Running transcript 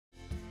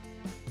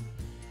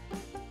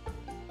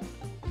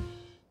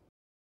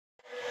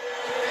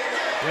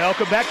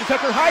Welcome back to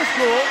Tucker High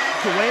School.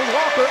 Duane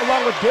Walker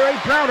along with Gary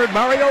Brownard,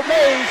 Mario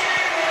Mays.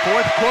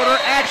 Fourth quarter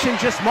action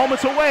just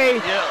moments away.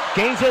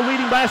 Gainesville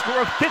leading by a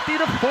score of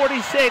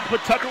 50-46,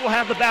 but Tucker will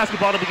have the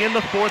basketball to begin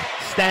the fourth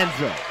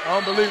stanza.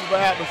 Unbelievable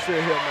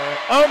atmosphere here, man.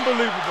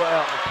 Unbelievable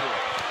atmosphere.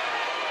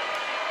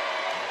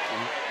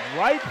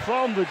 Right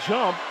from the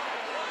jump,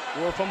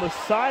 or from the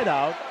side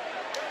out,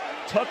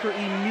 Tucker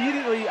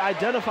immediately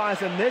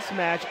identifies a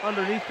mismatch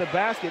underneath the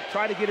basket,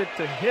 try to get it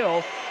to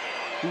Hill,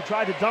 who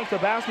tried to dunk the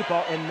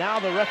basketball, and now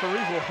the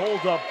referees will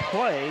hold up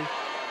play.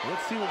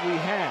 Let's see what we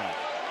have.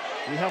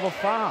 We have a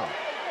foul.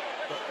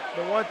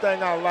 The one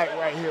thing I like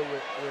right here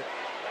with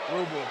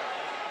Rubel,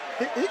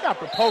 he got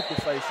the poker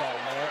face on,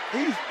 man.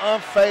 He's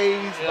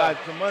unfazed by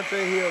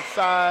Jamonte Hill's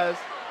size.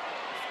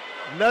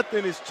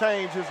 Nothing has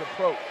changed his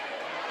approach.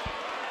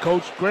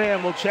 Coach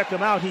Graham will check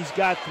him out. He's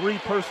got 3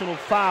 personal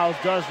fouls,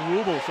 does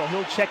Rubel, so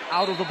he'll check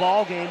out of the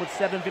ball game with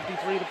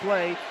 7:53 to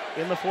play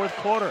in the fourth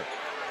quarter.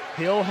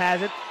 Hill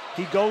has it.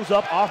 He goes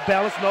up off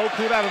balance, no,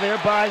 cleared out of there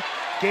by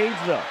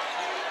Gainesville.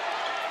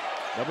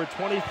 Number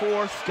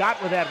 24, Scott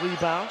with that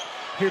rebound.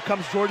 Here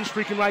comes Jordan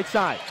streaking right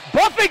side.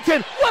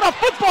 Buffington, what a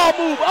football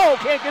move. Oh,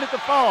 can't get it to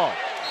fall.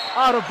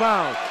 Out of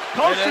bounds.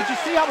 Coach, did you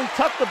see how he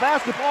tucked the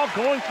basketball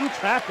going through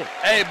traffic?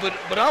 Hey,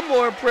 but I'm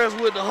more impressed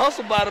with the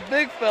hustle by the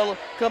big fella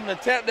coming to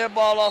tap that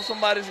ball off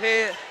somebody's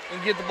head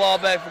and get the ball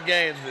back for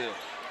Gainesville.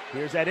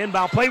 Here's that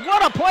inbound play.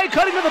 What a play,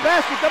 cutting to the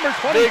basket, number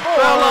 24. Big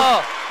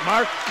fella.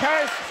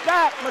 Makai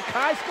Scott,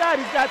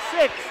 he's got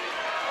 6.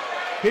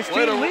 His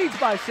team leads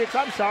by 6,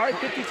 I'm sorry,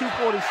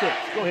 52-46.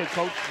 Go ahead,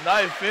 Coach.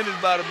 Nice finish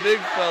by the big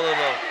fella,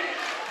 though.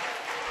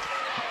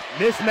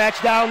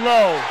 Mismatch down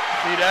low.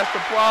 See, that's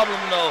the problem,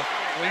 though.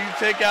 When you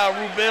take out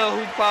Rubel,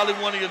 who's probably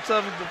one of your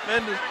toughest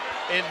defenders,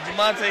 and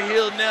Jamonte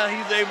Hill now,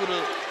 he's able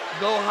to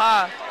go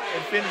high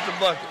and finish the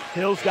bucket.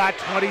 Hill's got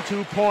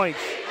 22 points.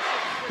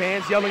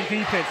 Fans yelling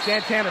defense.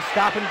 Santana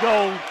stop and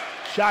go.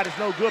 Shot is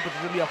no good, but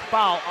there's going to be a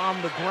foul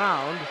on the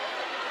ground.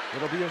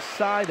 It'll be a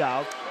side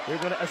out. They're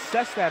going to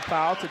assess that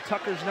foul to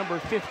Tucker's number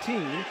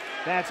 15.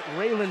 That's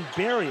Raylan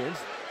Berriens.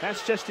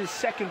 That's just his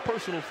second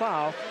personal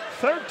foul.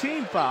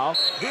 13 foul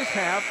this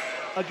half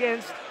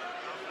against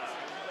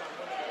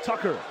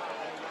Tucker.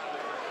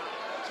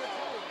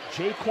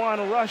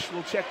 Jaquan Rush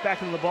will check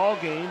back into the ball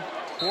game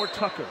for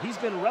Tucker. He's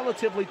been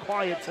relatively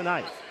quiet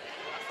tonight.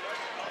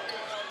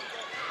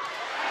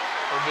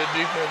 A good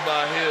defense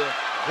by Hill.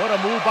 What a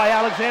move by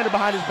Alexander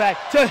behind his back.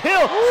 To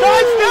Hill.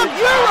 Sidestep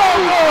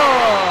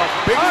Euro.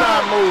 Big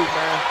time move,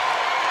 man.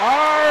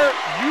 Are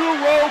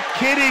Euro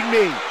kidding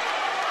me?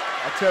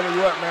 I tell you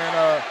what, man.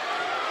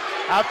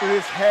 After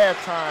this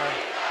halftime,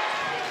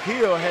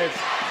 Hill has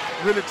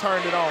really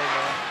turned it on,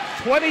 man.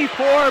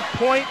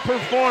 24-point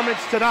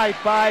performance tonight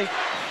by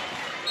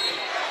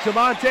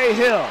Jamonte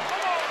Hill.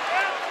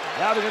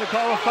 Now they're going to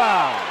call a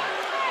foul.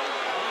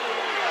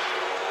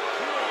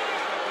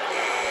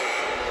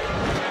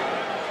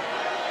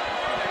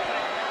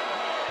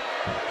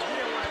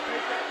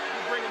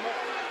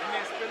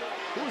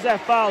 Who was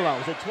that foul on?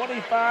 Was it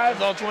 25?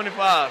 It's on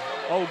 25.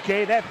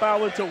 Okay, that foul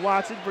went to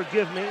Watson.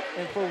 Forgive me.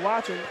 And for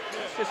Watson,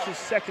 it's just his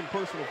second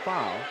personal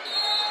foul.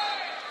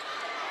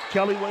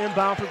 Kelly will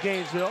inbound for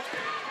Gainesville.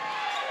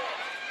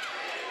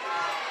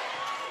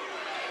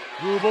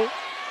 Rubel.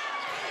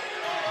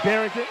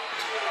 Barrington.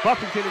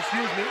 Buffington,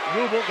 excuse me.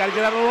 Rubel, got to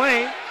get out of the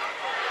lane.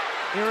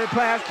 Aaron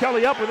pass,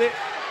 Kelly up with it.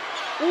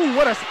 Ooh,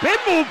 what a spin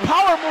move,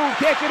 power move.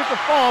 Can't get it to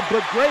fall,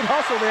 but great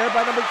hustle there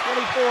by number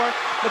 24,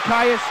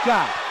 Makai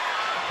Scott.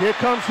 Here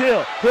comes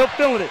Hill. Hill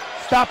feeling it.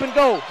 Stop and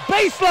go.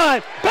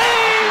 Baseline.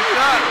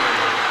 Bang!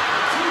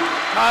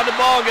 Tied the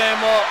ball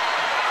game up.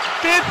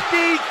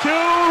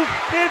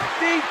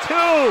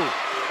 52-52.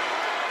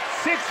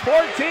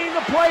 6:14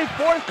 to play,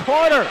 fourth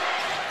quarter.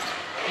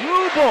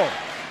 Rubel.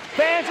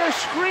 Fans are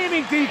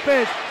screaming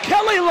defense.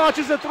 Kelly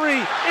launches a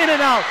 3. In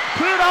and out.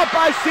 Cleared out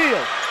by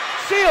Seals.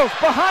 Seals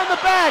behind the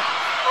back.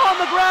 On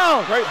the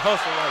ground. Great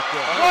hustle right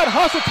there. Good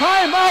hustle.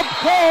 Timeout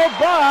called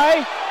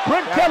by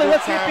Brent Kelly.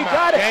 Let's see if he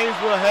got it.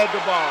 Gainesville had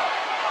the ball.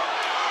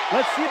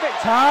 Let's see if it.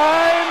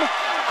 Time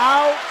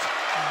out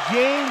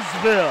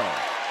Gainesville.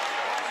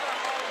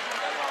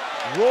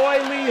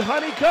 Roy Lee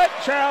Honeycutt,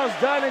 Charles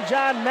Dunn, and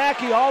John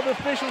Mackey. All the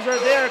officials are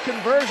there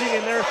converging,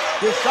 and they're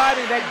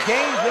deciding that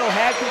Gainesville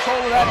had control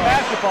of that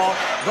basketball,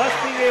 thus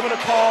being able to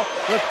call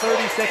the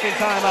 30-second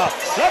timeout.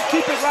 Let's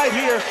keep it right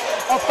here.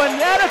 A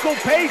fanatical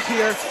pace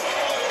here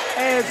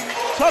as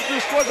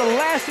Tucker scored the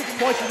last 6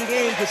 points of the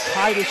game to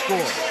tie the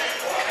score.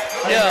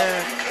 Yeah,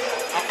 man,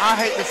 I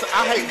hate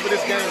for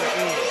this game to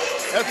end.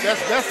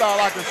 That's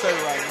all I can say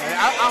right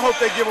now. I hope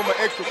they give them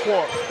an extra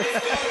quarter.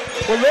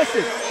 Well,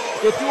 listen.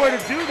 If you were to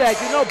do that,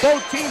 you know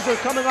both teams are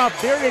coming off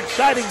very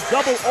exciting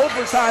double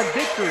overtime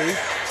victories.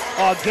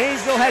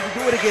 Gainesville had to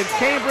do it against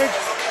Cambridge.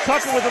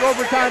 Tucker with an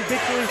overtime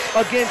victory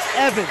against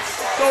Evans.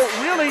 So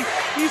really,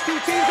 these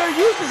two teams are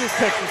used to this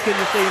Texas, can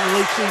you say, in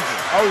the late season?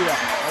 Oh yeah,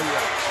 oh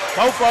yeah.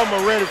 Both of them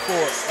are ready for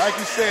it. Like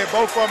you said,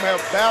 both of them have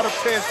battle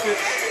tested,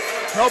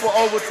 double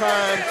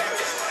overtime.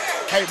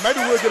 Hey,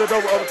 maybe we'll get it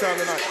over overtime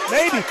tonight.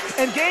 Maybe.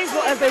 And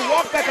Gainesville, as they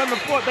walk back on the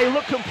court, they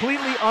look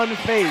completely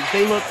unfazed.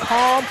 They look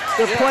calm.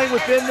 They're playing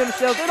within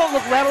themselves. They don't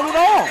look rattled at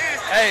all.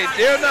 Hey,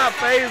 they're not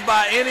fazed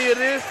by any of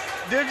this.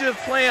 They're just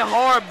playing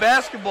hard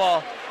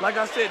basketball. Like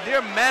I said,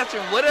 they're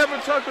matching whatever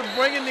Tucker's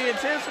bringing the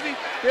intensity,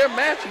 they're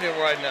matching it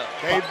right now.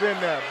 They've been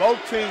there.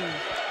 Both teams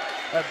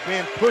have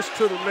been pushed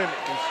to the limit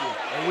this year.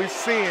 And we're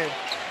seeing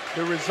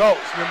the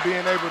results, them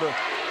being able to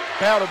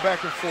battle back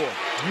and forth.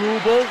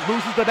 Rubel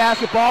loses the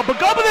basketball, but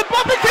Buffington,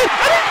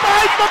 and he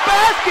finds the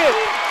basket.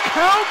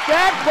 Count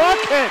that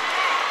bucket.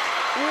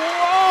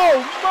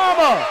 Whoa,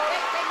 mama.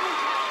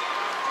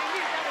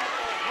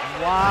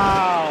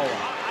 Wow.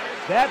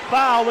 That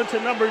foul went to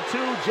number 2,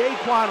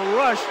 Jaquan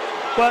Rush.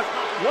 But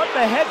what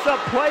the heads-up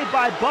play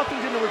by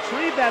Buffington to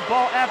retrieve that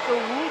ball after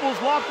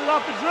Rubel's lost it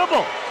off the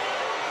dribble.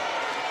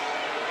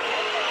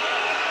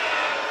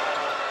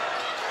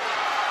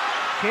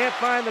 Can't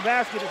find the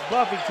basket. It's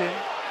Buffington.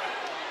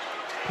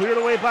 Cleared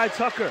away by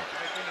Tucker.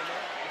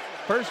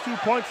 First 2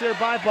 points there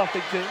by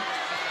Buffington.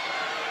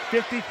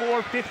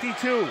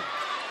 54-52.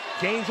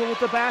 Gainesville with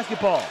the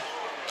basketball.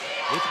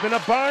 It's been a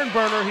barn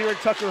burner here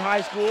at Tucker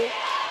High School.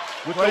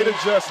 Great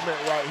adjustment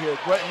right here.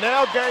 Great.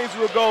 Now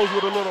Gainesville goes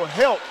with a little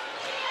help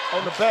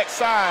on the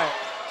backside.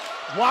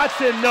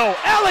 Watson, no.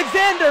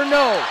 Alexander,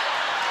 no.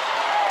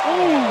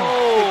 Ooh.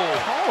 Oh.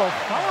 Call a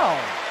foul.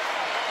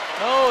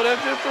 No,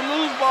 that's just a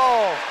loose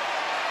ball.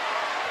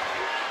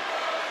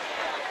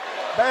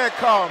 Bad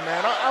call,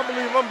 man. I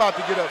believe I'm about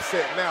to get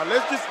upset now.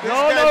 Let's just.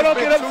 No, don't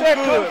get upset,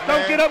 Coach.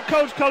 Don't get up,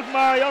 Coach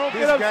Mario. Don't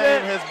get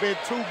upset. This game has been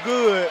too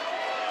good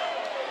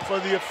for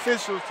the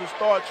officials to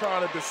start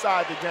trying to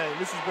decide the game.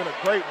 This has been a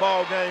great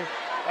ball game.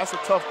 That's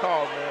a tough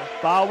call, man.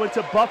 Foul went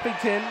to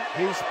Buffington,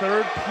 his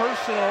 3rd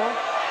personal.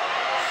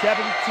 17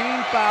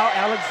 foul.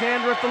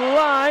 Alexander at the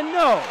line,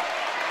 no.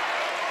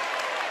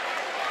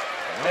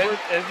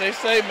 As they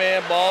say,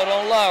 man, ball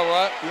don't lie,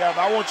 right? Yeah, but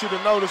I want you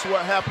to notice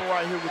what happened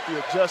right here with the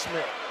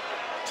adjustment.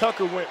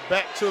 Tucker went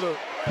back to the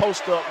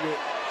post up with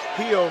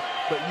Hill,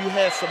 but you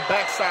had some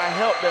backside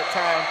help that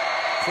time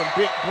from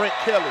Big Brent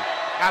Kelly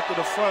after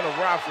the front of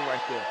Ralphie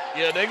right there.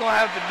 Yeah, they're going to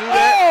have to do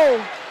that.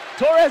 Oh!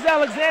 Torres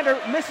Alexander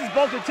misses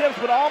both attempts,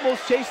 but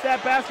almost chased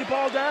that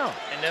basketball down.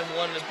 And that's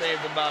one of the things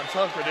about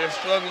Tucker. They're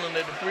struggling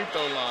at the free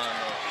throw line.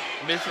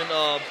 Missing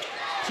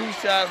 2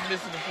 shots,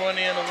 missing the front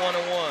end of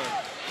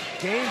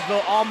 1-on-1.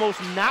 Gainesville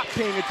almost not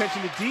paying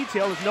attention to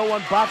detail as no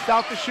one boxed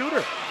out the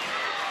shooter.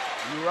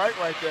 You're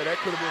right there. That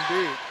could have been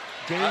big.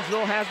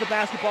 Gainesville has the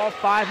basketball,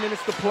 5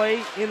 minutes to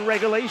play in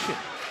regulation.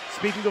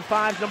 Speaking of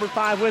 5, number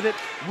 5 with it,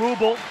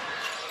 Rubel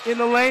in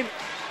the lane,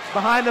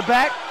 behind the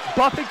back,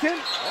 Buffington,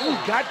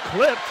 got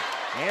clipped,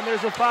 and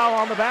there's a foul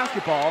on the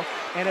basketball,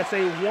 and it's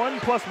a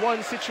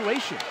 1+1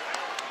 situation.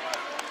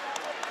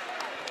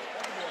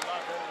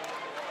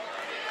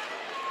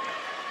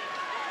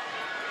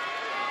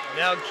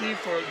 Now key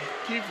for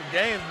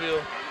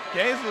Gainesville,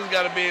 Gainesville's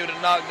got to be able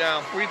to knock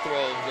down free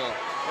throws, though.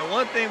 And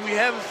one thing we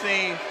haven't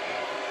seen,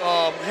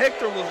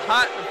 Hector was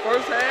hot in the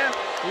first half.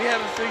 We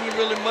haven't seen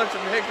really much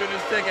of Hector in the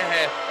second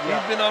half. Yeah.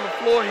 He's been on the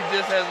floor, he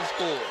just hasn't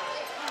scored.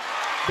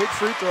 Big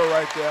free throw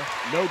right there.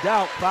 No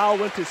doubt. Foul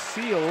went to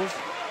Seals.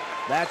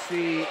 That's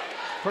the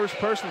first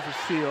person for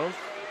Seals.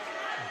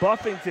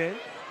 Buffington.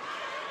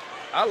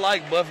 I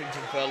like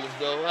Buffington, fellas,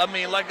 though. I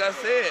mean, like I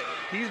said,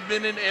 he's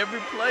been in every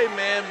play,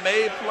 man.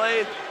 Made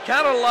plays.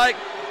 Kind of like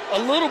a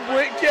little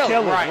Brent Kelly.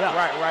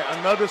 Right.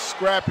 Another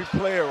scrappy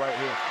player right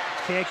here.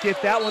 Can't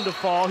get that one to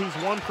fall. He's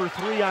 1 for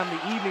 3 on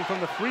the evening from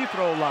the free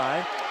throw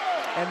line.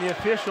 And the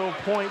official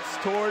points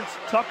towards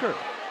Tucker.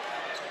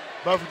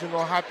 Buffington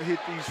gonna have to hit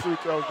these free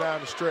throws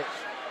down the stretch.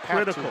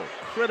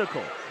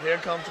 Critical. Here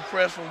comes the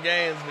press from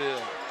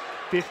Gainesville.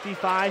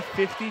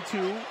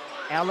 55-52.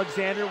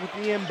 Alexander with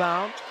the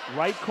inbound.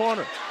 Right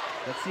corner.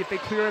 Let's see if they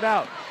clear it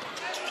out.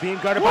 Being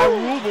guarded by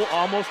Rubel.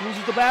 Almost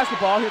loses the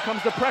basketball. Here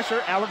comes the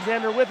pressure.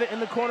 Alexander with it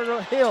in the corner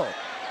to Hill.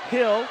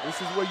 This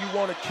is where you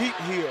want to keep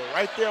Hill,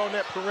 right there on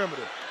that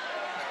perimeter.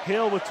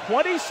 Hill with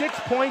 26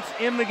 points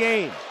in the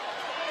game.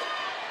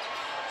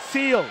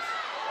 Seals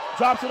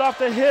drops it off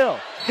to Hill.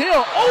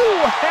 Hill,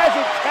 has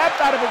it tapped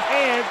out of his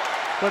hands,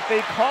 but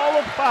they call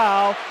a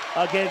foul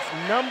against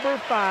number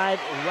 5,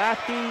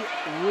 Rafi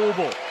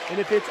Rubel. And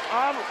if it's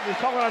on, we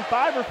call it on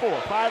 5 or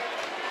 4? 5.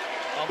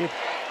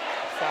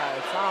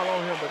 Foul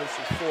on him, but it's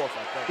his 4th,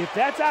 I think. If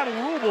that's on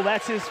Rubel,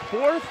 that's his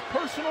 4th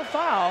personal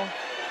foul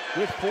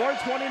with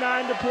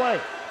 4:29 to play.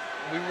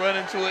 We run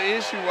into an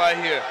issue right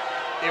here.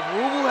 If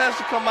Rubel has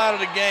to come out of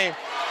the game,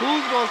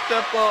 who's going to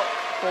step up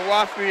for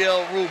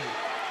Rafael Rubel?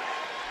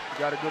 You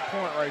got a good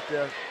point right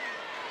there.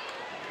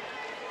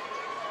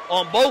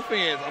 On both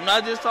ends. I'm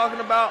not just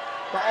talking about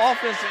the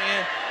offensive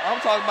end.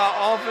 I'm talking about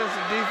offense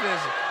and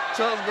defense.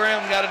 Chuck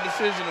Graham's got a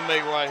decision to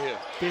make right here.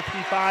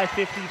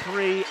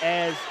 55-53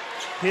 as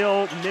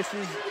Hill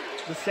misses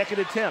the second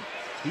attempt.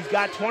 He's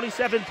got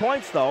 27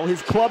 points, though.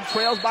 His club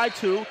trails by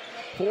 2.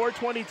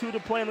 4:22 to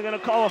play, and they're going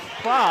to call a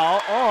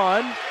foul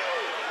on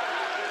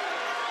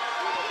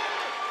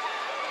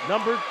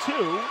number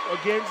 2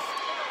 against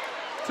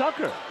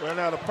Tucker. Well,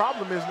 now the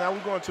problem is now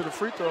we're going to the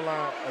free throw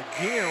line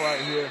again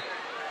right here.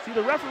 See,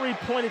 the referee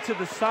pointed to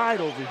the side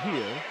over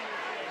here,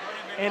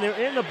 and they're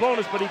in the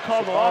bonus, but he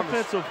called the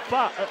offensive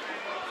foul.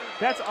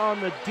 That's on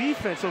the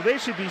defense, so they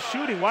should be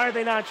shooting. Why are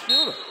they not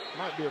shooting?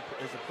 Might be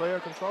is a player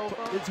control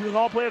foul? Is he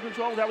called player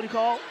control? Is that what he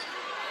called?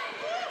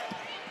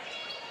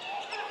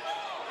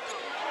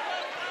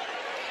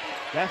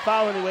 That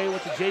foul anyway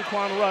with the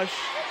Jaquan rush.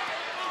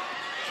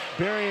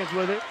 Berrien's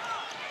with it.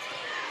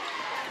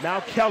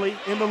 Now Kelly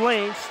in the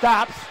lane,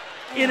 stops,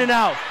 in and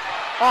out,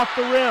 off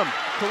the rim.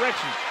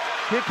 Correction.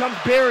 Here comes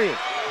Berrien.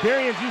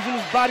 Berrien's using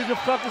his body to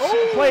fuck the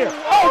player.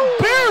 Oh,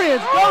 Berrien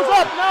goes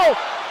up, no!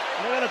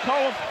 And they're gonna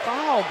call a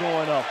foul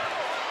going up.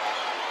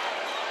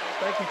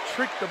 I think he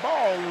tricked the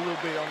ball a little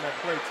bit on that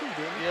play too,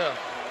 didn't he? Yeah.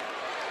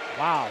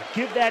 Wow,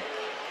 give that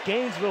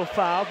Gainesville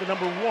foul to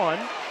number 1.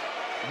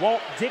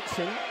 Walt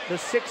Dixon, the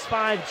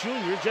 6'5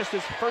 junior, just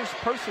his first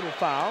personal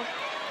foul.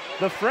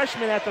 The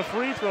freshman at the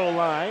free throw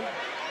line,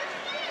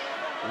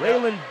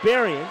 Raylan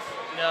Berriens.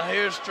 Now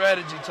here's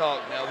strategy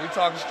talk. Now we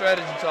talking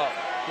strategy talk.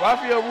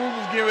 Rafael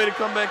Rubel's getting ready to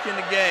come back in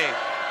the game.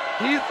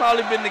 He's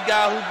probably been the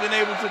guy who's been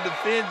able to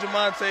defend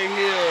Jamonte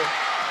Hill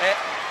at,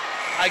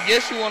 I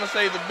guess you want to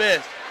say, the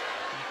best.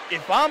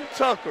 If I'm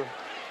Tucker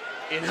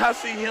and I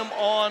see him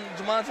on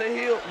Jamonte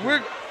Hill,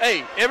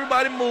 hey,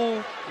 everybody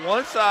move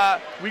one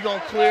side. We're going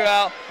to clear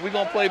out. We're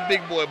going to play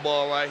big boy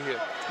ball right here.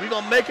 We're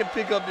going to make him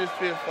pick up this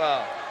 5th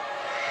foul.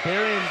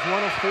 Berrien's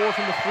 1 of 4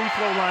 from the free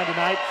throw line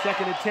tonight.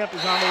 Second attempt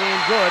is on the way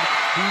and good.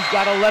 He's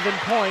got 11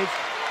 points,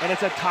 and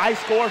it's a tie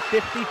score,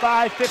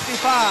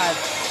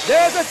 55-55.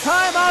 There's a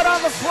timeout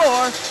on the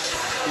floor.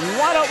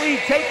 Why don't we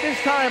take this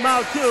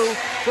timeout, too,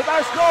 with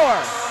our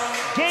score.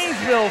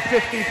 Gainesville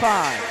 55,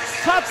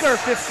 Tucker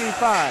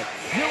 55.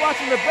 You're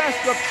watching the best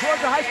of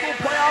Georgia High School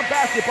playoff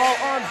basketball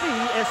on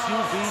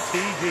VSUV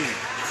TV.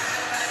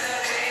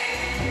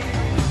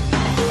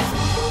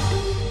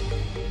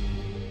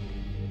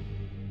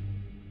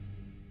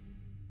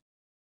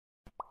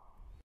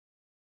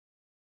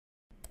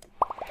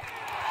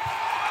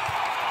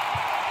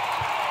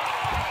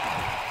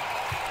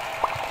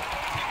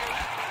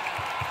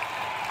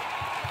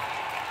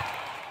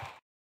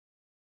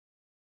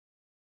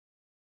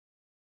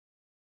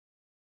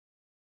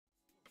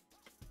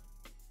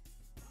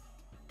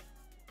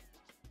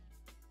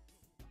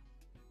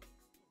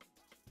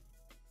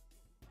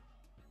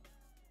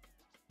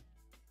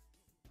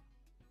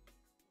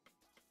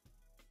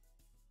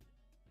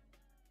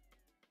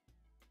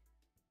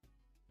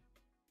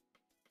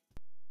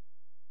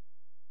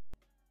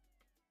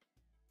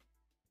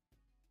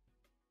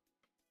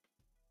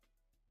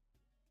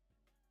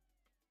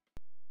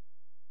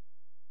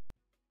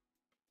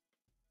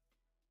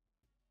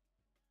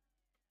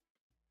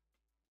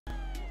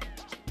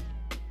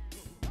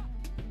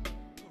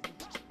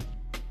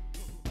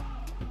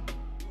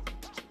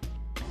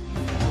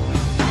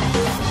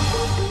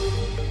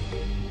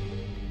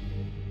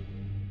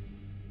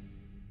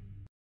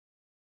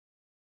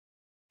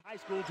 High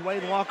school,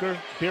 Duane Walker,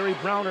 Barry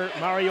Browner,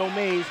 Mario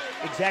Mays,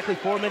 exactly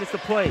 4 minutes to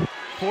play.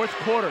 Fourth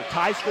quarter,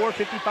 tie score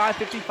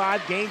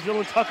 55-55, Gainesville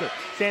and Tucker.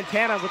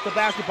 Santana with the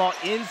basketball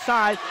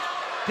inside.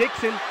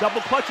 Dixon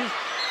double clutches,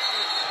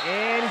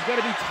 and he's going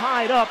to be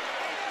tied up.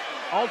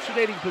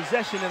 Alternating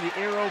possession, and the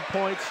arrow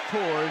points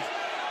towards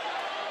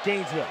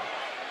Gainesville.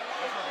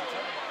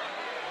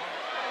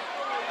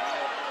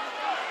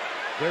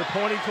 They're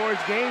pointing towards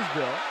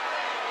Gainesville.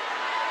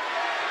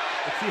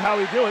 Let's see how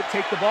we do it.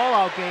 Take the ball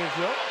out,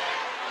 Gainesville.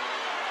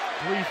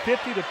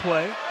 3:50 to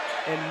play,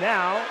 and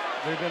now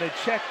they're going to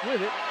check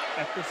with it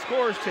at the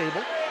scorer's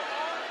table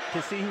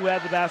to see who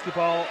had the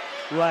basketball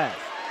last.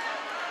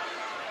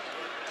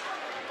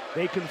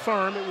 They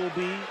confirm it will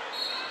be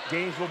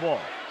Gainesville ball.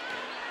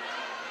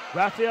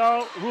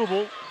 Rafael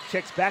Rubel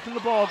checks back in the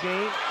ball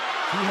game.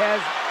 He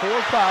has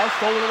 4 fouls,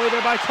 stolen away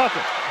there by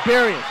Tucker.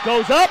 Berrien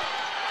goes up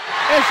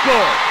and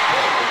scores.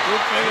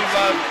 Good finish,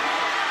 bud.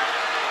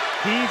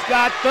 He's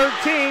got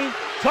 13.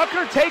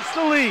 Tucker takes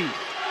the lead.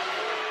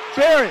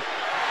 Berrien,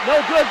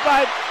 no good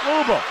by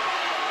Rubel.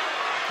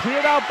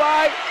 Cleared out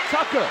by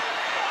Tucker.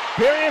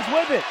 Berrien's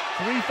with it.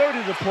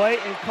 3:30 to play,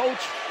 and Coach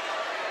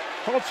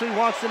Hartree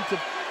wants him to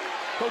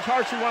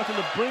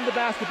bring the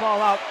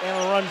basketball out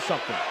and run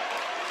something.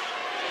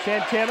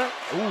 Santana,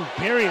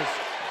 Berrien's,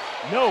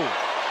 no,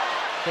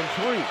 from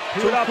 3.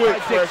 Cleared out by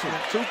Dixon.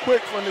 Too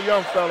quick from the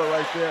young fella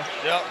right there.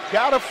 Yep.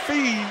 Gotta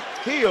feed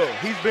Hill.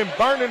 He's been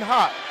burning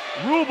hot.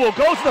 Rubel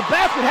goes to the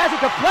basket, has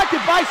it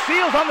deflected by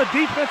Seals on the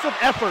defensive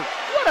effort.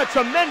 What a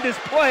tremendous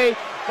play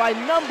by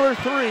number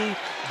 3,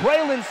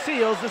 Braylon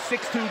Seals, the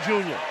 6'2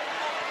 junior.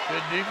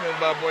 Good defense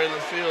by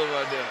Braylon Seals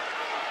right there.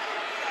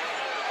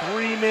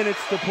 3 minutes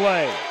to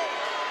play.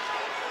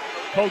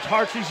 Coach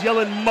Hartree's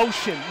yelling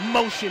motion,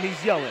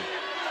 he's yelling.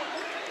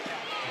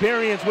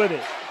 Berrien's with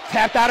it.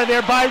 Tapped out of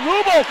there by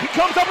Rubel. He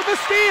comes up with the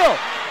steal.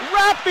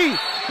 Rafi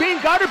being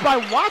guarded by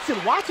Watson.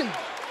 Watson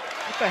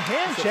with the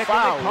hand check.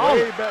 Foul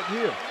way back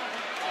here.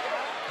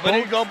 But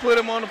he's going to put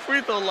him on the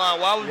free throw line.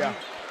 Why would you?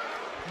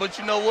 But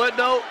you know what,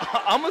 though?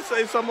 I'm going to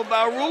say something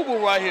about Rubel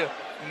right here.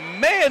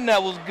 Man,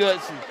 that was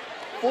gutsy.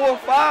 4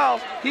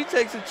 fouls. He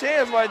takes a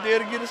chance right there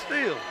to get a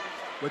steal.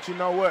 But you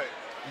know what?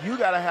 You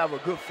got to have a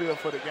good feel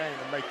for the game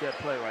to make that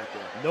play right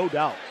there. No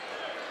doubt.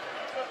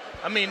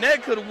 I mean,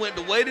 that could have went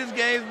the way this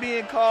game's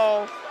being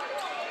called.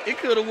 It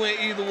could have went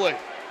either way.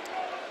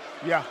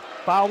 Yeah.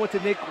 Foul went to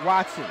Nick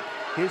Watson.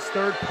 His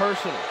third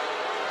personal.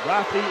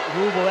 Rafi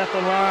Rubel at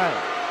the line.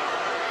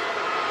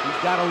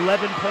 He's got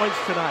 11 points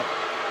tonight.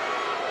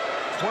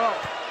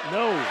 12.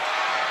 No.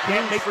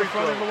 Can't make the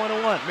front of the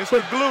 1-on-1.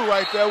 Mr. Glue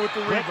right there with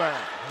the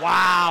rebound.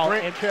 Wow.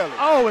 Brent Kelly.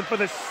 Oh, and for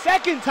the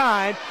second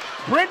time,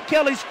 Brent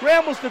Kelly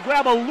scrambles to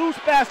grab a loose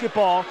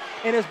basketball,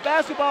 and his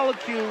basketball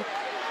IQ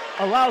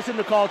allows him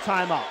to call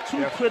timeout.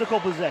 Two critical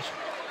possessions.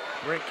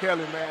 Brent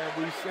Kelly, man,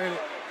 we've said it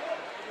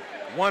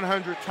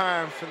 100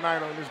 times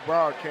tonight on this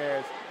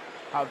broadcast,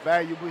 how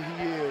valuable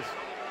he is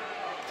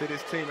to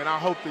this team. And I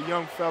hope the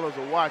young fellas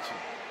are watching.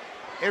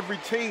 Every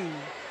team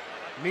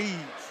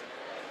needs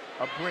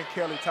a Brent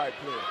Kelly type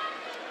player.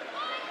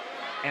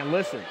 And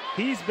listen,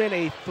 he's been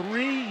a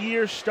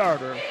 3-year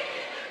starter.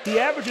 He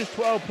averages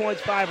 12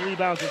 points, 5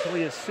 rebounds, and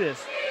 3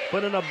 assists.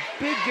 But in a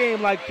big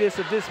game like this,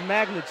 of this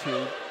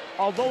magnitude,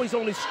 although he's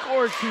only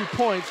scored 2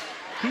 points,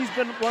 he's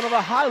been one of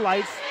the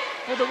highlights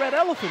for the Red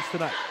Elephants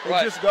tonight.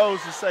 It just goes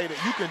to say that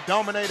you can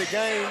dominate a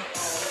game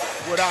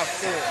without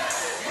scoring.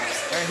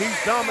 And he's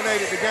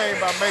dominated the game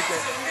by making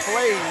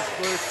plays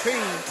for his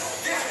team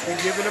and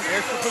giving them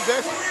extra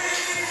possessions.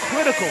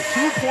 Critical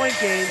 2-point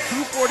game,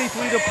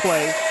 2:43 to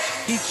play.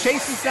 He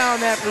chases down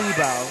that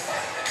rebound,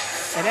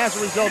 and as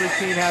a result, his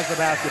team has the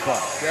basketball.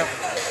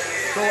 Definitely.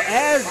 So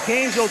as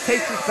Gainesville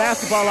takes this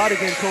basketball out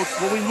again, Coach,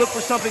 will we look for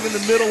something in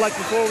the middle like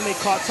before when they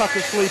caught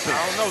Tucker sleeping?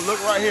 I don't know.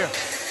 Look right here.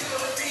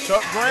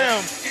 Chuck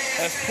Graham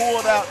has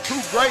pulled out 2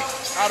 great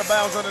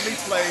out-of-bounds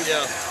underneath plays.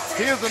 Yeah.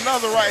 Here's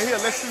another right here.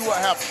 Let's see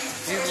what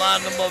happens. He's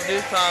lined them up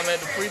this time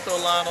at the free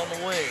throw line on the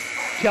wing.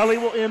 Kelly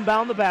will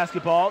inbound the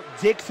basketball.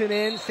 Dixon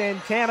in,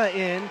 Santana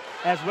in,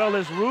 as well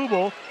as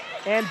Rubel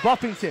and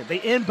Buffington.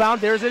 They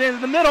inbound. There's it in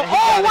the middle.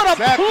 Oh, what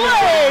exactly a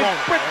play!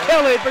 For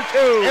Kelly for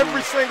 2.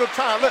 Every single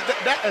time. Look,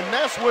 and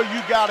that's where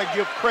you got to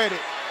give credit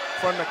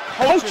from the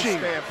coaching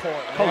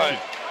standpoint. Coaching.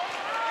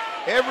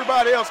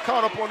 Everybody else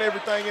caught up on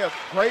everything else.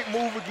 Great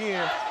move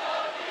again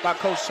by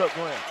Coach Chuck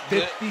Graham.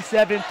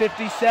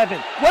 57-57.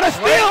 What a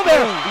steal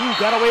there! Ooh,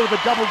 got away with a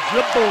double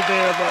dribble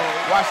there, though.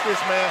 Watch this,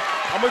 man.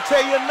 I'm going to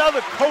tell you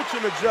another coaching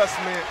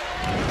adjustment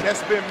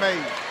that's been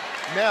made.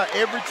 Now,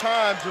 every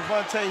time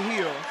Javonte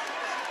Hill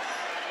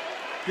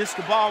gets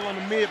the ball on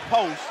the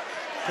mid-post,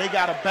 they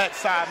got a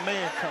backside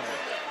man coming.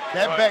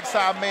 That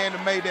backside man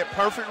that made that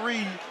perfect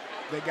read,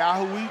 the guy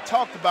who we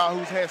talked about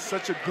who's had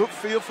such a good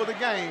feel for the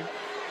game,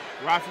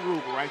 Rafi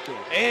Rubel right there.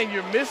 And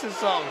you're missing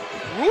something.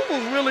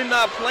 Rubel's really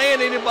not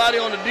playing anybody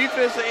on the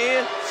defensive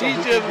end. So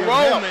He's just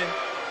roaming.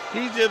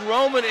 He's just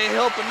roaming and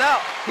helping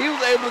out. He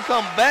was able to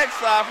come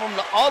backside from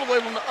all the way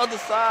from the other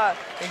side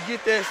and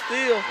get that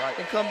steal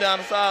and come down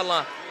the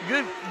sideline.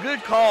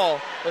 Good call.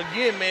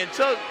 Again, man,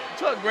 Chuck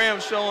Graham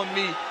showing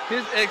me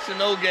his X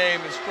and O game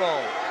is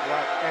strong.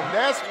 Right. And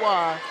that's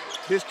why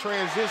this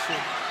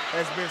transition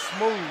has been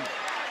smooth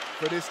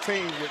for this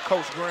team with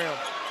Coach Graham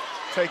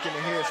taking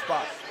the head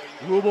spot.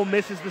 Rubel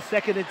misses the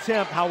second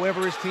attempt.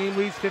 However, his team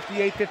leads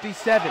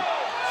 58-57.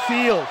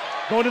 Seals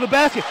going to the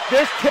basket.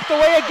 There's tipped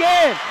away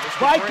again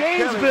by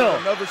Gainesville.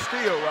 Another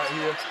steal right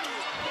here.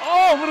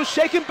 Oh, a little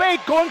shake and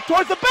bake going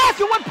towards the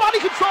basket. What body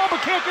control,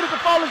 but can't get it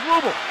to fall as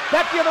Rubel.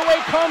 Back the other way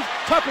comes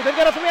Tucker. They've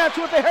got a 3-on-2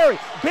 if they hurry.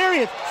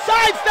 Variance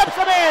sidesteps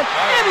a man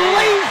and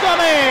leaves a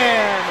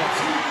man.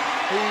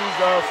 He's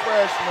a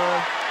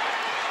freshman.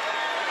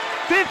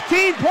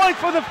 15 points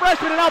for the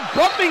freshman, and now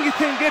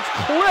Buffington gets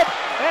clipped,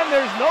 and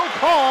there's no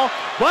call,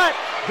 but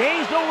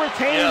Gainesville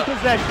retains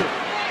possession.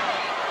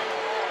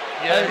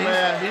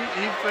 Yeah,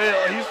 he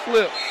fell. He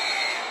slipped.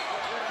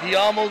 He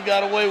almost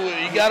got away with it.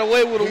 He got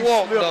away with a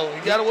walk, though.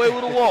 He got away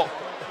with a walk.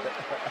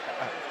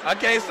 I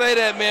can't say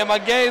that, man. My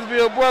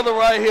Gainesville brother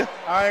right here.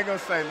 I ain't going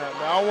to say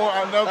nothing.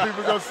 I know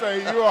people going to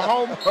say you're a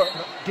homer.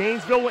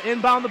 Gainesville will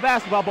inbound the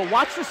basketball, but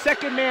watch the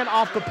second man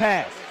off the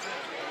pass.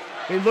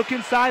 They look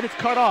inside. It's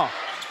cut off.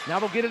 Now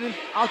they'll get it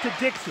out to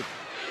Dixon.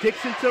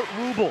 Dixon to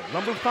Rubel,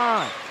 number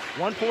 5.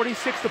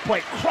 1:46 to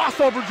play.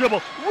 Crossover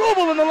dribble.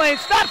 Rubel in the lane.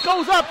 Stop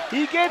goes up.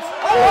 He gets.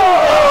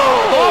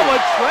 Oh, a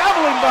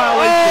traveling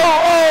violation.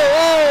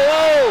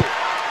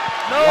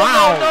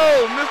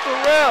 No, Mr.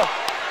 Ref.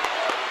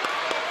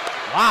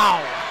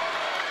 Wow.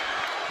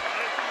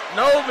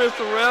 No,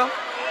 Mr. Ref.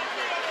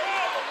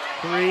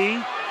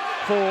 3,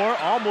 4,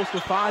 almost a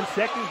 5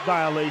 seconds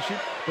violation,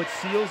 but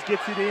Seals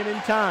gets it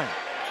in time.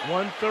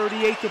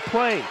 1:38 to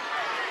play.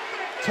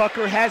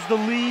 Tucker has the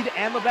lead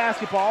and the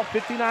basketball,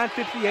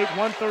 59-58,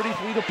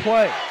 1:33 to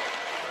play.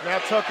 Now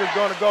Tucker's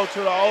going to go to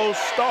the old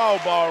stall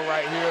ball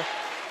right here.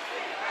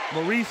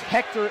 Maurice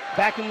Hector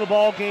back in the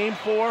ball game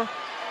for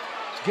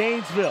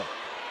Gainesville.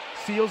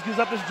 Seals gives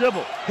up his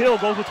dribble. Hill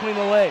goes between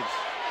the legs.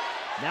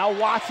 Now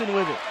Watson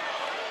with it.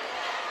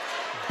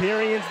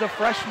 Berrien's the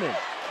freshman.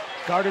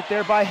 Guarded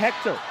there by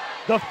Hector.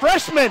 The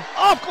freshman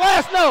off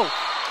glass, no.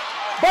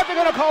 but they're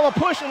going to call a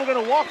push, and we're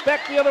going to walk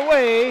back the other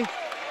way.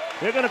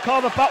 They're going to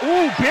call the foul.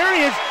 Ooh,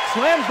 Berrien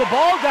slams the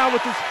ball down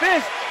with his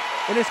fist,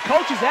 and his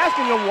coach is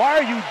asking him, why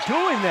are you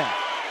doing that?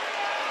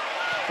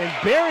 And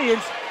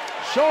Berrien's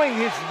showing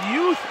his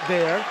youth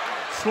there,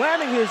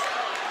 slamming his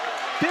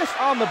fist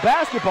on the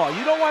basketball.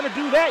 You don't want to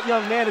do that,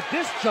 young man, at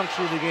this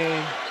juncture of the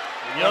game.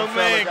 Young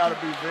man got to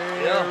be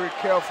very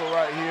careful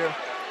right here,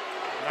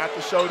 not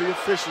to show the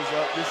officials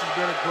up. This has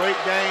been a great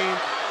game.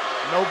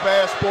 No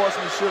bad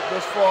sportsmanship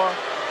thus far.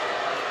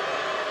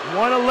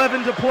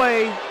 1:11 to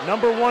play.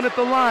 Number 1 at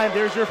the line.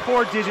 There's your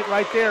 4-digit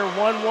right there.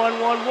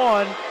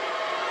 1-1-1-1.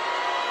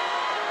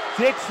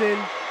 Dixon.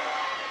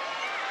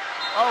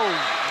 Oh,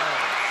 man.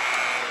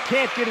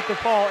 Can't get it to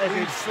fall. As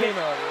we've seen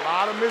a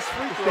lot of missed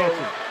free throws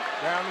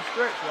down the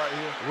stretch right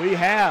here. We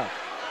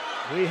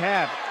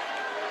have.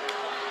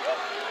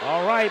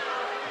 All right.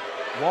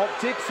 Walt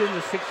Dixon,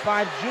 the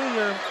 6'5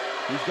 junior.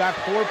 He's got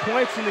 4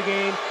 points in the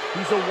game.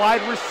 He's a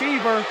wide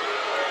receiver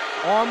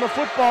on the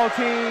football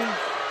team.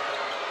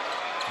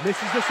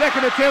 Misses the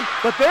second attempt,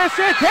 but there's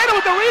Santana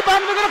with the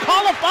rebound, and they're going to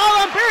call a foul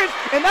on Berrien,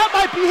 and that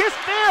might be his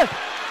 5th.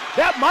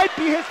 That might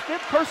be his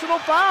 5th personal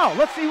foul.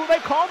 Let's see who they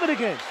called it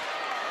against.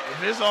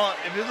 If it's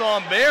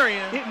on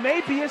Berrien. It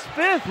may be his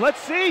 5th.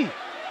 Let's see.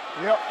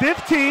 Yep.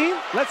 15.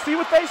 Let's see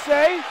what they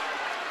say.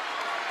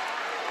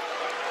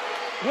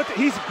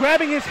 He's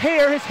grabbing his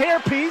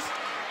hairpiece,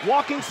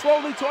 walking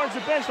slowly towards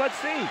the bench. Let's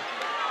see.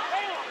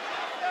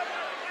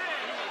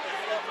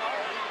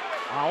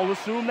 I'll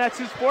assume that's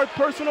his 4th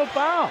personal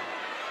foul.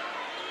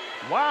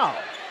 Wow.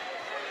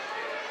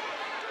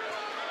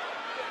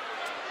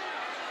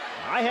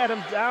 I had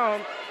him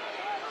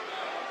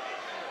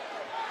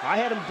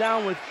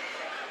down with,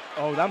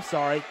 oh, I'm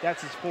sorry.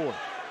 That's his 4th.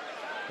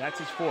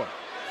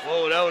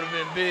 Whoa, that would have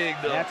been big,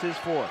 though. That's his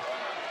 4th.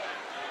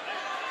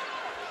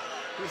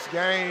 This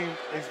game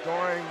is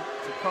going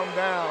to come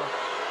down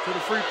to the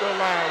free throw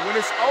line. When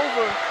it's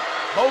over,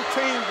 both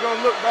teams are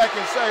going to look back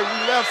and say, we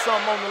left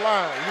something on the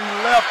line. We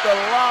left a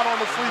lot on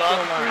the free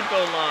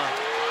throw line.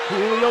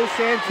 Julio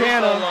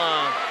Santana,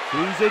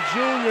 he's a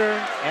junior,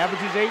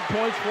 averages 8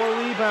 points, 4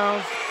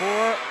 rebounds,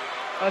 4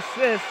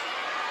 assists.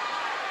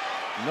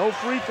 No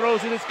free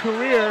throws in his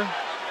career.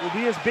 Will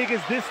be as big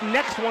as this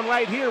next one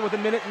right here with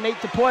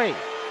 1:08 to play.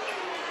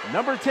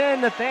 Number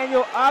 10,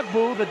 Nathaniel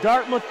Agbu, the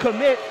Dartmouth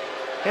commit,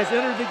 has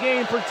entered the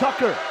game for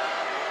Tucker.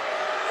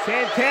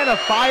 Santana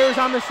fires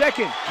on the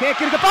second. Can't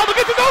get it to foul, but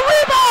gets his own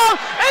rebound!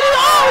 And he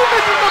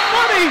misses the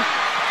money!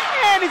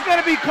 And he's going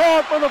to be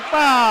called for the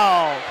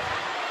foul.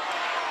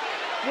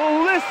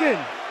 Well,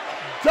 listen,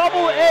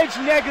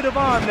 double-edged negative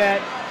on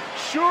that.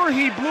 Sure,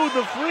 he blew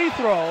the free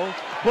throw,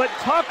 but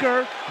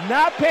Tucker,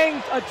 not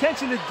paying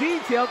attention to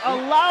details,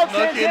 allowed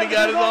Santana to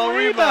get his own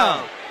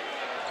rebound.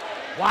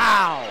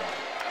 Wow.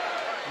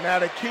 Now,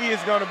 the key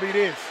is going to be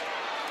this.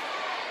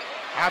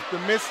 After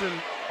missing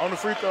on the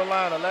free throw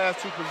line the last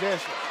 2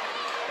 possessions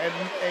and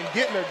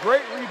getting a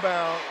great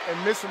rebound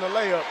and missing the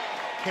layup,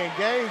 can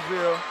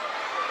Gainesville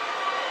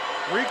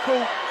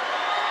recoup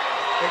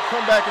and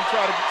come back and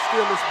try to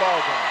steal this ball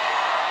game?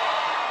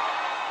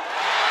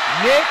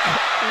 Nick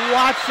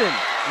Watson,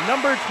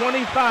 number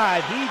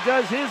 25, he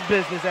does his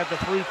business at the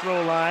free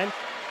throw line.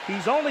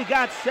 He's only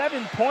got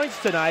 7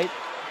 points tonight.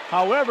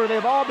 However,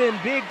 they've all been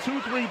big 2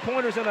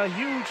 3-pointers and a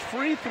huge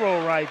free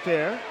throw right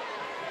there.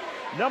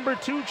 Number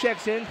 2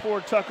 checks in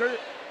for Tucker,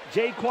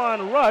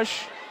 Jaquan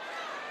Rush.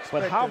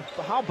 But how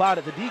about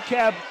it? The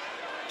DCAB,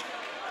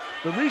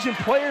 the region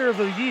player of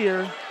the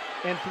year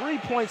and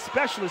 3-point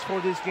specialist for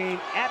this game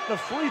at the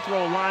free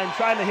throw line,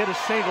 trying to hit a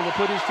single to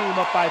put his team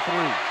up by 3.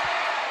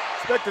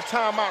 Expect the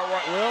timeout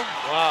right, Will.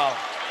 Wow.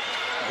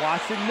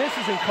 Watson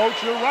misses, and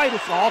Coach, you're right.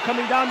 It's all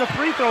coming down to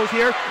free throws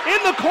here.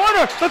 In the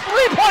corner, the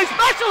 3-point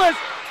specialist.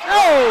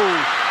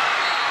 No!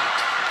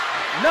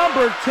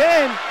 Number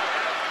 10,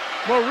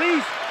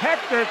 Maurice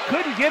Hector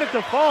couldn't get it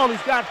to fall.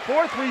 He's got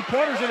 4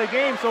 3-pointers in the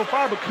game so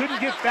far, but couldn't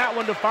get that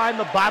one to find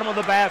the bottom of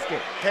the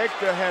basket.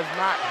 Hector has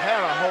not had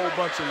a whole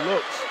bunch of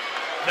looks.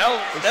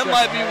 That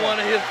might be one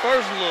of his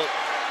first looks.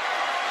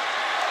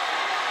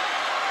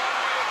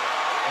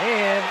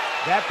 And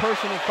that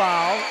personal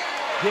foul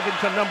given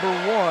to number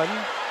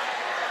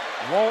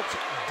 1, Walt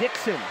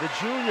Dixon, the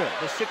junior,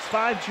 the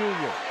 6'5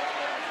 junior,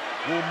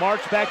 will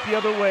march back the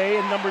other way.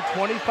 And number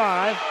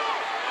 25,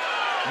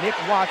 Nick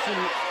Watson,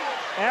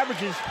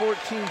 averages 14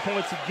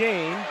 points a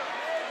game.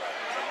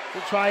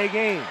 We'll try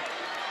again.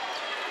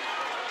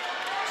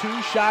 2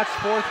 shots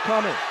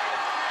forthcoming.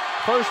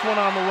 First one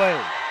on the way.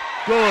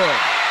 Good.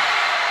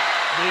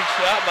 Big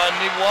shot by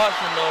Nick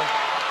Watson, though.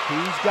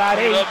 He's got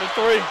 8. Up to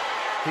 3.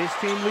 His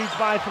team leads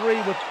by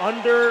 3 with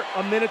under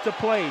a minute to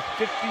play.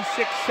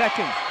 56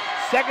 seconds.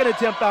 Second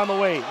attempt on the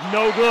way.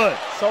 No good.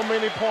 So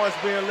many points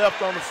being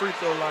left on the free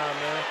throw line,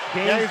 man.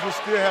 Gainesville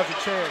still has a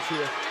chance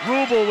here.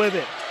 Rubel with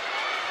it.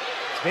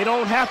 They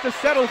don't have to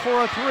settle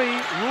for a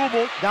 3.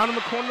 Rubel down in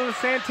the corner of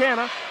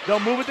Santana. They'll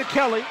move it to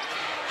Kelly.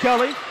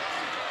 Kelly.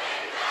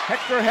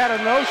 Hector had a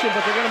notion,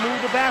 but they're going to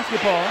move the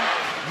basketball.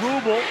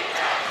 Rubel.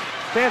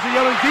 Fans are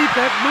yelling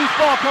defense. Loose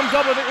ball comes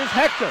up with it. Is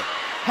Hector.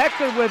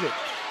 Hector with it.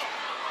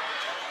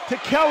 to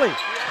Kelly.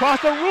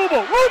 Cross to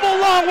Rubel. Rubel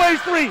long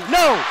ways three.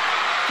 No.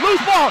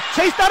 Loose ball.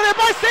 Chased out of there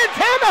by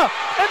Santana.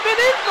 And then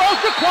in goes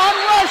Jaquan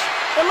Rush.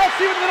 And let's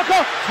see what they're going to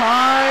call.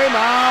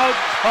 Timeout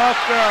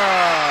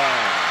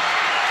Tucker.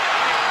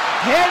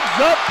 Heads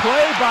up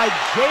play by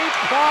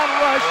Jaquan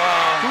Rush,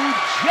 who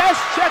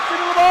just checked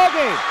into the ball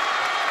game.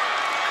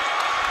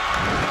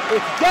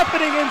 It's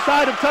deafening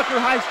inside of Tucker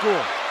High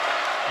School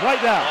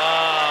right now.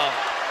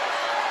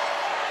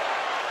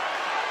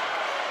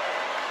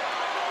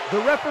 The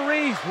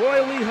referees,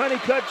 Roy Lee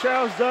Honeycutt,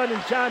 Charles Dunn,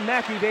 and John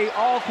Mackey, they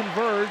all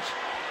converge.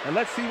 And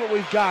let's see what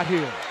we've got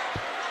here.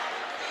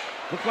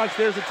 Looks like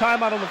there's a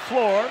timeout on the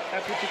floor.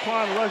 That's what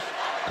Jaquan Rush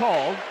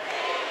called.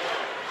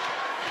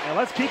 And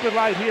let's keep it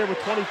right here with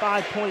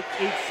 25.8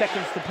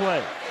 seconds to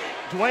play.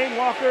 Duane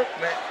Walker,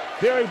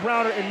 Barry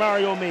Browner, and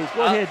Mario Mays.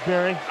 Go ahead,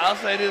 Barry. I'll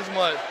say this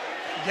much.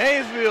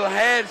 Gainesville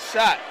had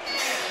shots.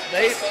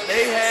 They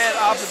had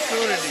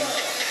opportunities.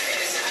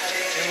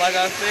 And like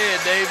I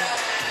said, they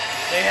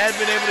hadn't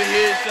been able to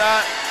hit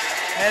shots,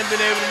 hadn't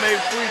been able to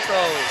make free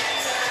throws.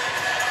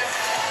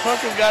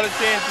 Tucker's got a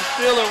chance to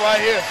steal it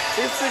right here.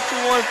 It's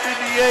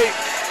 61-58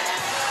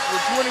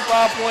 with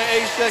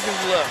 25.8 seconds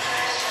left.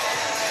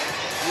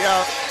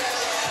 Yeah.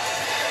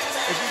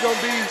 If you're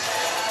going to be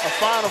a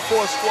Final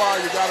Four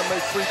squad, you got to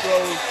make free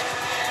throws.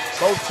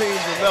 Both teams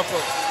have left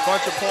a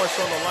bunch of points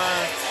on the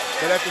line.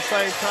 But at the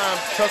same time,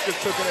 Tucker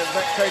taking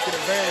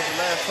advantage the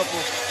last couple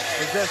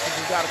possessions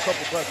and got a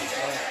couple buckets.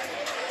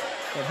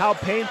 And how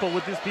painful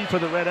would this be for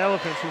the Red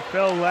Elephants, who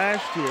fell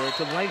last year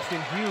to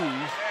Langston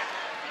Hughes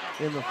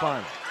in the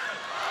final?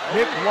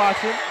 Nick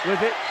Watson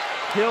with it.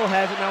 Hill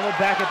has it. Now we'll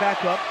back it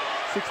back up.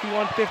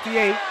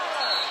 61-58.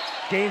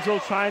 Gainesville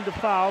trying to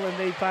foul, and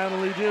they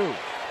finally do.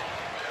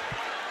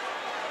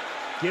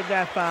 Give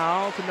that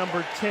foul to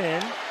number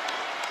 10,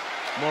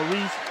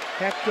 Maurice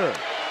Hector.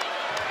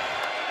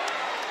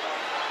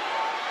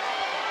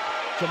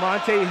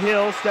 Jamonte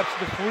Hill steps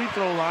to the free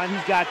throw line.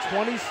 He's got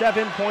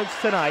 27 points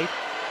tonight,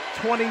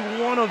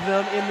 21 of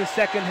them in the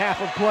second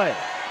half of play.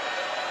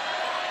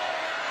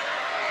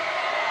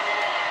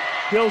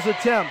 Hill's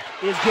attempt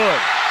is good.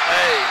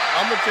 Hey,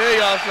 I'm going to tell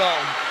y'all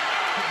something.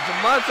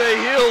 Jamonte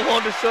Hill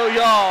wanted to show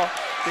y'all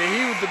that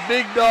he was the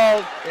big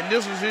dog and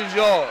this was his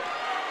yard.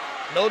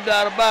 No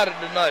doubt about it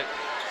tonight.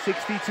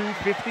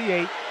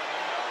 62-58.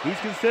 He's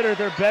considered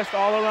their best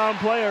all-around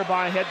player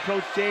by head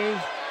coach James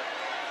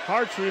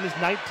Hartree in his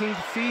 19th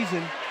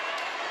season.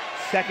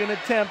 Second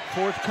attempt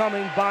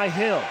forthcoming by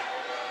Hill.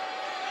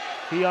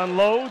 He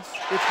unloads.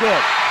 It's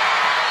good.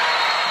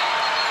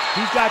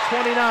 He's got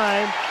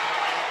 29.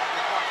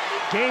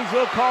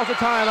 Gainesville calls a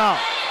timeout.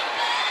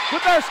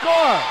 With our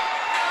score,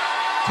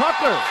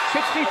 Tucker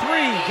 63,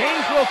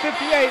 Gainesville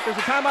 58. There's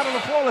a timeout on the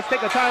floor. Let's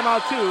take a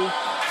timeout too.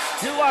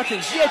 You're watching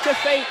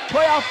GHSA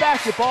Playoff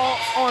Basketball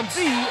on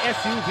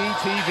VSUV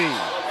TV.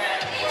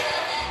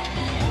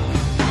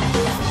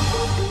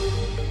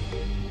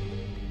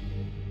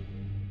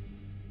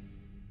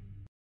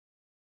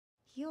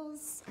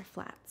 Heels or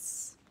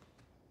flats?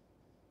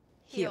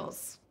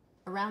 Heels.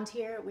 Around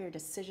here, we're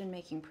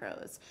decision-making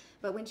pros.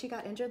 But when she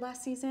got injured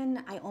last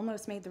season, I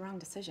almost made the wrong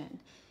decision.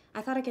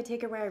 I thought I could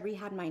take her where I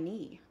rehabbed my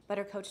knee, but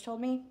her coach told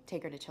me,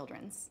 take her to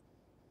Children's.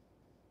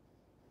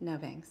 No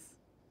thanks.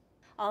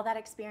 All that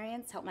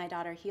experience helped my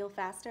daughter heal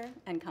faster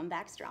and come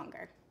back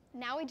stronger.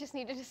 Now we just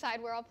need to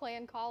decide where I'll play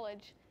in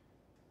college.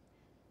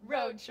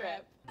 Road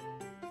trip.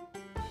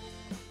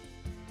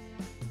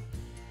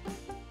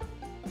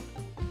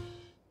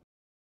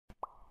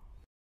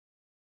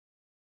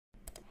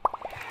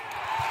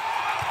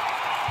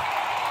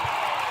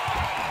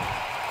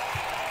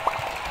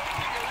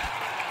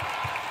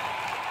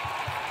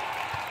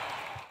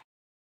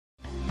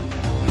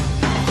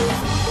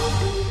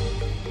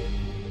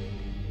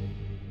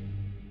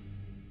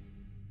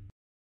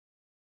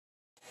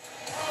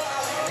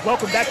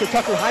 Welcome back to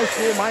Tucker High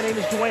School. My name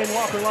is Duane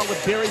Walker along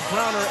with Barry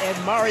Browner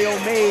and Mario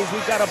Mays.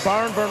 We've got a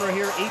barn burner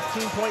here,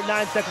 18.9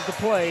 seconds to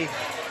play.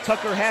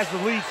 Tucker has the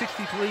lead,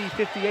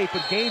 63-58,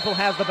 but Gainesville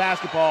has the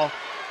basketball.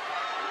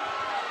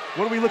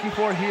 What are we looking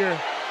for here?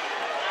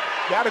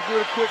 Got to get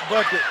a quick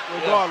bucket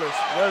regardless.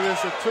 Whether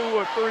it's a 2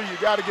 or 3, you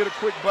got to get a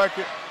quick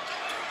bucket.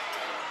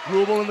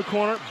 Rubel in the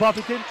corner.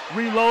 Buffington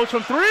reloads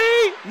from 3.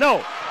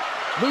 No.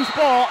 Loose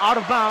ball out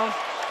of bounds.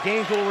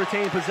 Gainesville will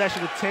retain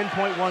possession with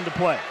 10.1 to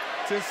play.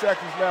 10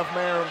 seconds left,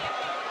 man.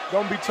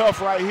 Gonna be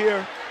tough right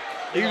here.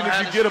 Even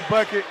if you get a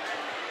bucket,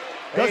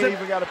 they ain't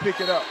even got to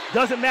pick it up.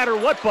 Doesn't matter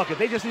what bucket.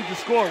 They just need to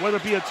score, whether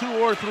it be a 2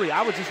 or a 3.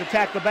 I would just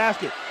attack the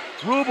basket.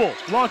 Rubel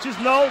launches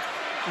no.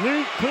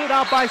 Cleared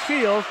out by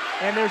Seals,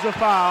 and there's a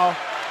foul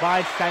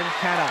by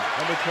Santana,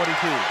 number 22.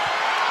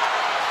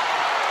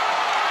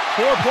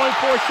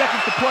 4.4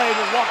 seconds to play.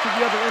 We'll walk to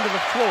the other end of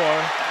the floor.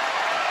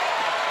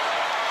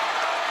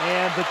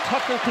 And the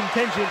Tucker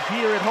contingent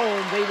here at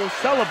home, they will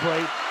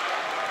celebrate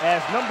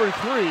as number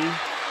 3,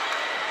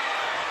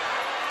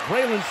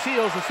 Braylon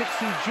Seals, a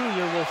 6'2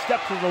 junior, will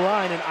step to the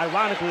line and,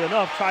 ironically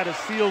enough, try to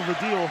seal the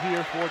deal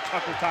here for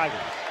Tucker Tigers.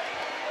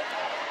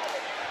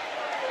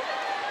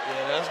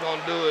 Yeah, that's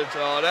going to do it,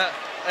 y'all.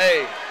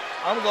 Hey,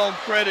 I'm going to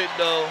credit,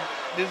 though,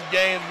 this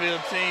Gainesville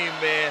team,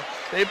 man.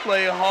 They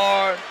play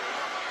hard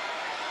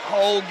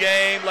whole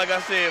game. Like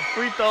I said,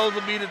 free throws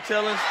will be the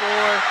telling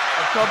story.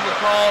 A couple of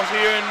calls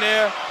here and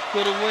there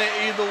could have went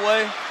either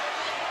way.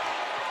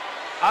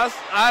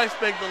 I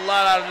expect a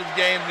lot out of this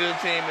Gainesville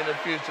team in the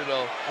future,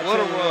 though. What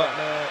a run,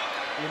 man.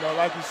 You know,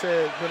 like you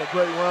said, it's been a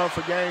great run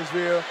for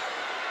Gainesville.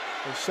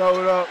 They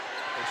showed up,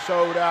 they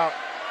showed out.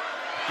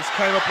 Just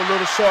came up a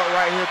little short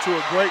right here to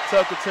a great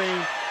Tucker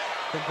team.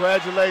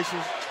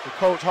 Congratulations to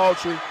Coach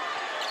Haltry.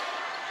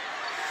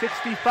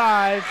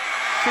 65-68.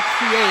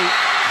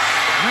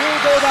 Will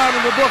go down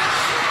in the books.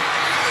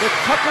 The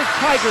Tucker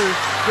Tigers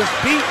just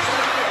beat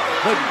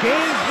the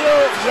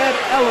Gainesville Red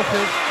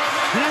Elephants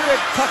here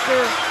at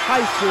Tucker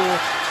High School,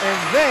 and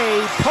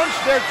they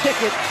punched their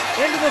ticket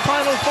into the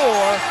Final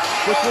Four,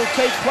 which will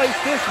take place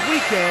this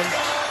weekend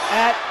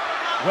at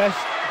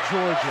West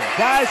Georgia.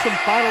 Guys, some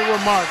final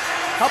remarks.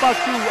 How about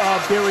you,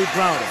 Barry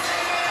Browning?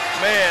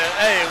 Man,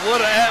 hey,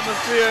 what an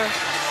atmosphere.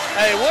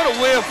 Hey, what a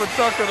win for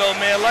Tucker, though,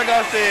 man. Like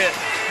I said,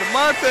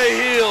 DeMonte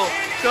Hill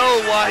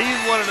showed why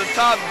he's one of the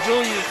top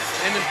juniors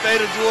in the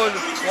state of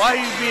Georgia, why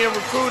he's being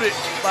recruited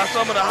by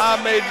some of the high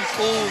major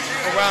schools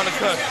around the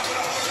country.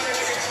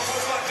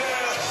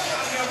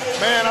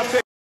 Man, I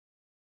think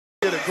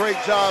he did a great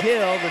job.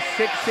 Hill, the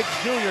 6'6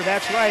 junior,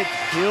 that's right.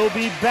 He'll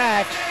be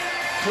back.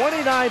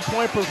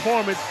 29-point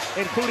performance,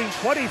 including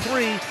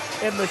 23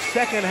 in the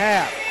second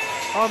half.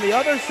 On the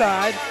other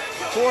side,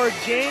 for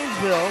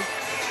Gainesville,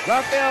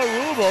 Rafael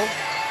Rubel,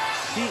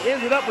 he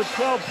ended up with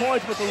 12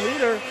 points, but the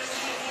leader,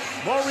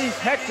 Maurice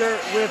Hector,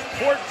 with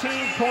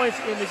 14 points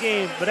in the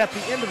game. But at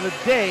the end of the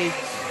day,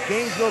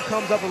 Gainesville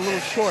comes up a little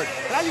short.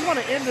 And I just want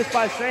to end this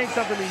by saying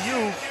something to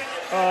you,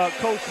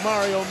 Coach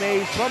Mario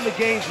Mays, from the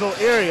Gainesville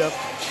area.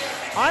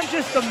 I'm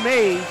just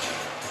amazed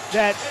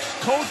that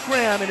Coach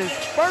Graham, in his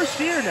first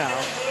year now,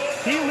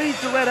 he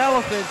leads the Red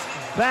Elephants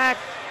back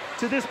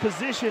to this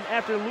position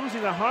after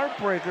losing a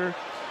heartbreaker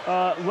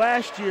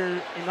last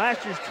year in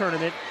last year's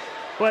tournament.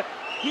 But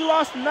he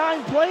lost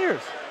 9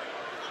 players.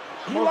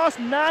 He lost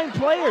 9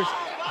 players.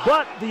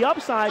 But the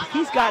upside,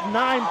 he's got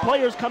 9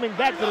 players coming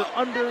back that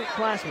are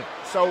underclassmen.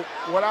 So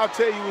what I'll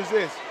tell you is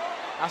this.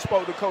 I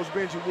spoke to Coach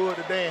Benji Wood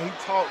today, and he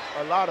talked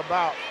a lot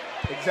about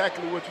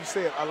exactly what you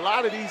said. A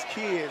lot of these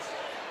kids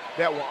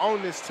that were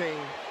on this team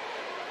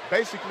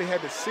basically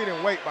had to sit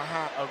and wait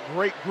behind a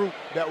great group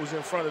that was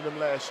in front of them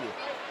last year.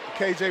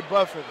 The KJ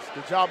Buffins,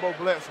 the Jabo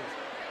Blessings.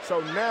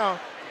 So now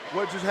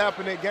what just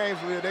happened at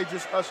Gainesville, they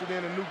just ushered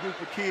in a new group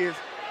of kids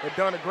that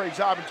done a great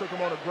job and took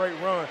them on a great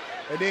run.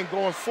 And then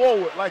going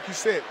forward, like you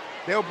said,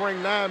 they'll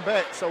bring 9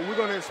 back. So we're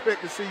going to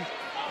expect to see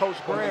Coach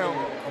Graham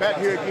back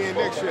here again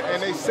next year,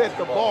 and they set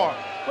the bar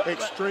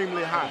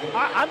extremely high.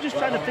 I'm just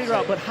trying to figure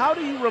out, but how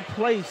do you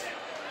replace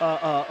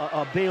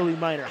Bailey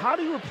Minor? How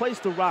do you replace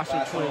the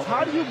roster twins?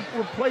 How do you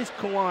replace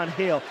Kawan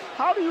Hale?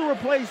 How do you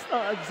replace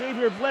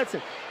Xavier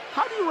Bledson?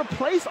 How do you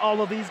replace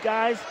all of these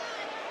guys?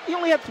 He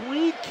only had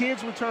 3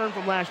 kids return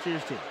from last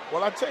year's team.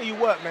 Well, I tell you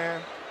what,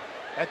 man,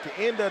 at the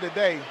end of the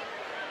day,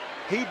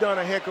 he done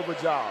a heck of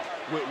a job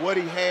with what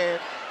he had.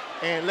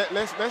 And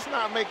let's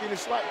not make any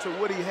slack to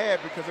what he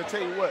had, because I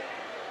tell you what,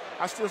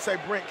 I still say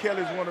Brent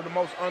Kelly is one of the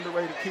most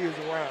underrated kids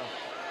around.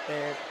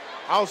 And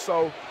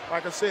also,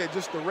 like I said,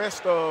 just the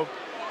rest of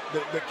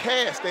the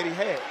cast that he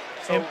had.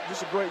 So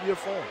just a great year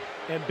for him.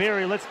 And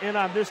Barry, let's end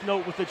on this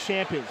note with the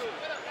champions.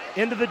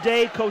 End of the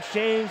day, Coach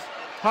James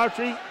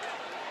Hartree,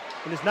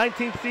 in his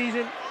 19th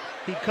season,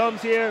 he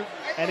comes here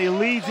and he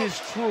leads his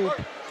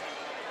troop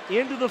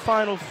into the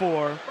Final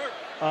Four.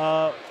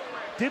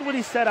 Did what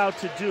he set out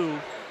to do.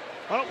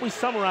 Why don't we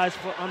summarize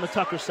on the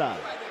Tucker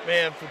side?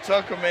 Man, for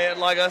Tucker, man,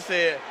 like I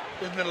said,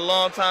 it's been a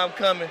long time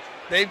coming.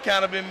 They've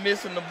kind of been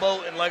missing the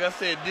boat. And like I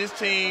said, this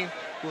team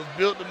was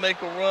built to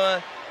make a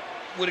run.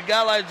 With a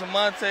guy like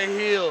DeMonte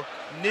Hill,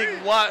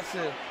 Nick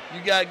Watson,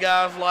 you got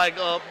guys like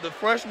the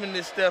freshman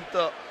that stepped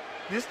up.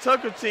 This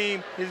Tucker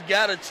team has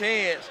got a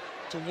chance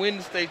to win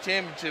the state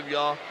championship,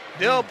 y'all.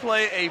 They'll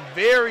play a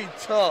very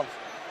tough,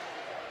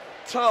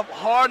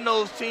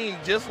 hard-nosed team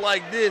just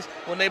like this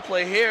when they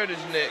play Heritage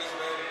next.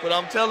 But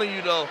I'm telling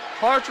you, though,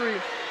 Hartree,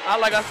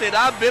 like I said,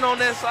 I've been on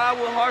that side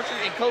with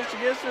Hartree and coached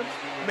against him.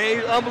 Man,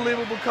 he's an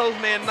unbelievable coach,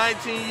 man,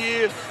 19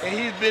 years, and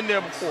he's been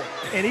there before.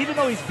 And even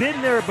though he's been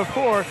there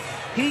before,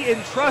 he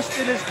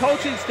entrusted his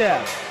coaching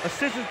staff.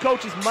 Assistant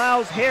coaches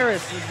Miles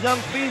Harris, his young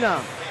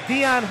phenom,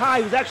 Dion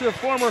High, who's actually a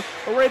former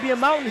Arabian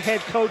Mountain head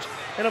coach,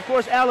 and, of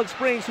course, Alex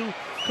Springs, who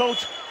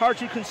Coach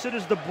Hartree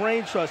considers the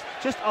brain trust,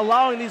 just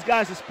allowing these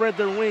guys to spread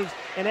their wings.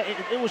 And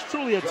it was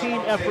truly a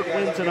team effort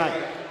win tonight.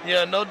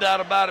 Yeah, no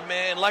doubt about it,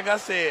 man. Like I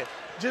said,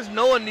 just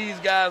knowing these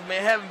guys,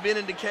 man, having been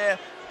in the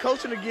cast,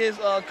 coaching against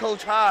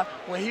Coach High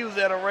when he was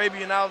at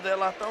Arabian, I was at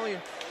Lithonia.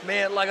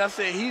 Man, like I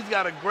said, he's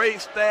got a great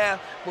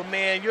staff, but,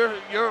 man,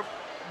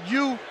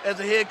 you as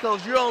a head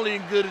coach, you're only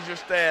as good as your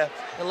staff.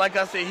 And like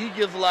I said, he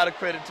gives a lot of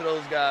credit to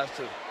those guys,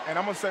 too. And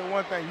I'm going to say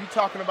one thing. You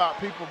talking about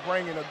people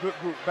bringing a good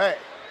group back.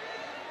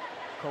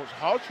 Coach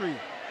Haltree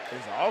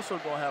is also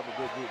going to have a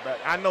good group back.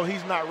 I know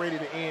he's not ready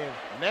to end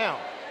now,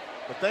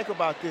 but think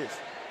about this.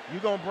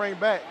 You're going to bring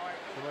back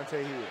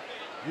Devontae Hill.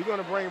 You're going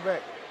to bring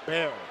back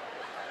Barron.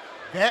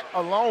 That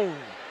alone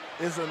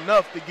is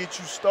enough to get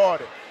you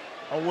started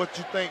on what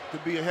you think to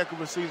be a heck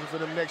of a season for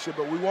them next year.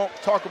 But we won't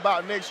talk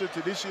about next year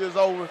till this year is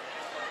over.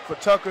 For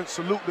Tucker,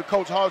 salute to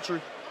Coach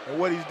Hawtrey and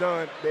what he's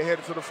done. They're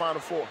headed to the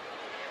Final Four.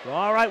 Well,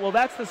 all right, well,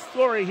 that's the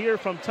story here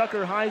from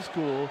Tucker High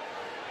School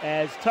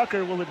as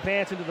Tucker will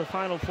advance into the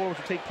Final Four, which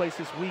will take place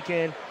this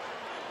weekend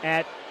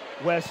at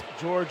West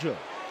Georgia.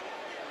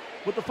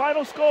 With the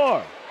final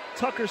score,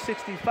 Tucker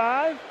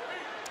 65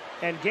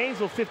 and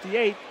Gainesville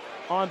 58.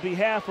 On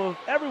behalf of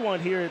everyone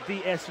here at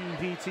the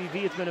SUV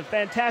TV, it's been a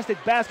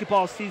fantastic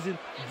basketball season.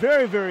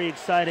 Very, very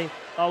exciting.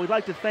 We'd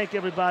like to thank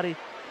everybody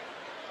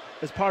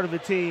as part of the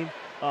team.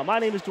 My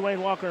name is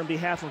Duane Walker. On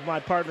behalf of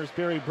my partners,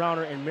 Barry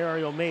Browner and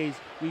Mario Mays,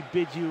 we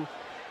bid you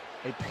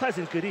a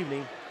pleasant good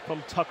evening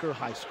from Tucker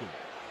High School.